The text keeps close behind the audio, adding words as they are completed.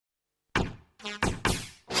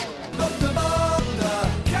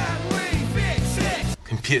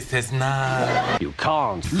Computer says no. You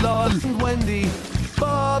can't. Lon, Wendy,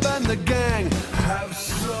 Bob and the gang have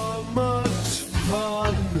so much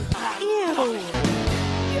fun. Ew.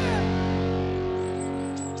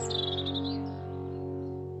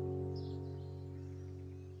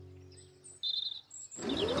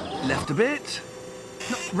 Left a bit,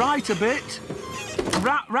 right a bit,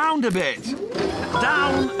 round a bit,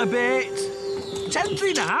 down a bit.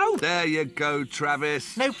 Gently now. There you go,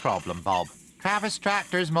 Travis. No problem, Bob. Travis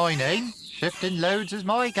Tractor's my name. Shifting loads is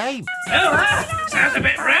my game. Oh, sounds a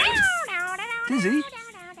bit right. Dizzy?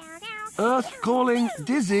 Earth calling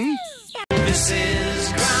Dizzy? This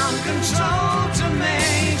is ground control to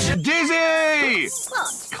Major. Dizzy!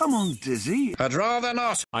 What? Come on, Dizzy. I'd rather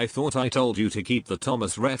not. I thought I told you to keep the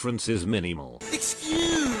Thomas references minimal.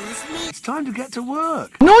 Excuse me. It's time to get to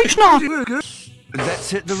work. No, it's not. Let's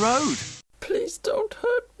hit the road. Please don't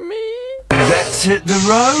hurt me. Let's hit the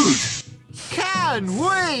road. Can we?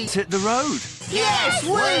 Let's hit the road. Yes,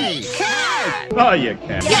 we can! Oh, you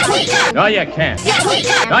can. Yes, we can. No, you can't. Yes, we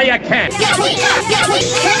can. No, you can't. Yes, we can. Yes, we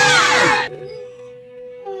can.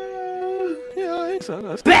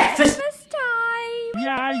 Breakfast time.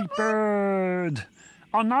 Yay, bird.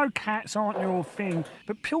 I know cats aren't your thing,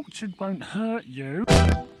 but Pilchard won't hurt you. Do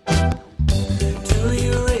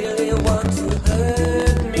you really want to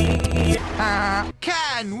hurt me?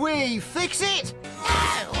 Can we fix it?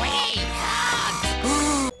 No, we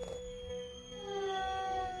can't.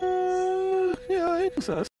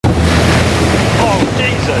 Oh,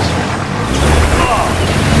 Jesus. Oh,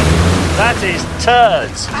 that is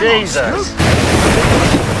turds. Jesus.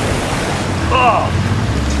 Oh,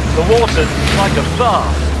 the water's like a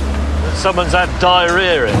bath that someone's had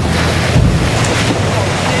diarrhea in.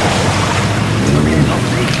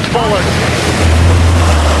 Bollocks.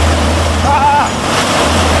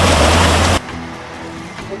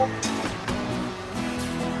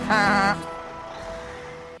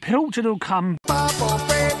 Pilchard will come.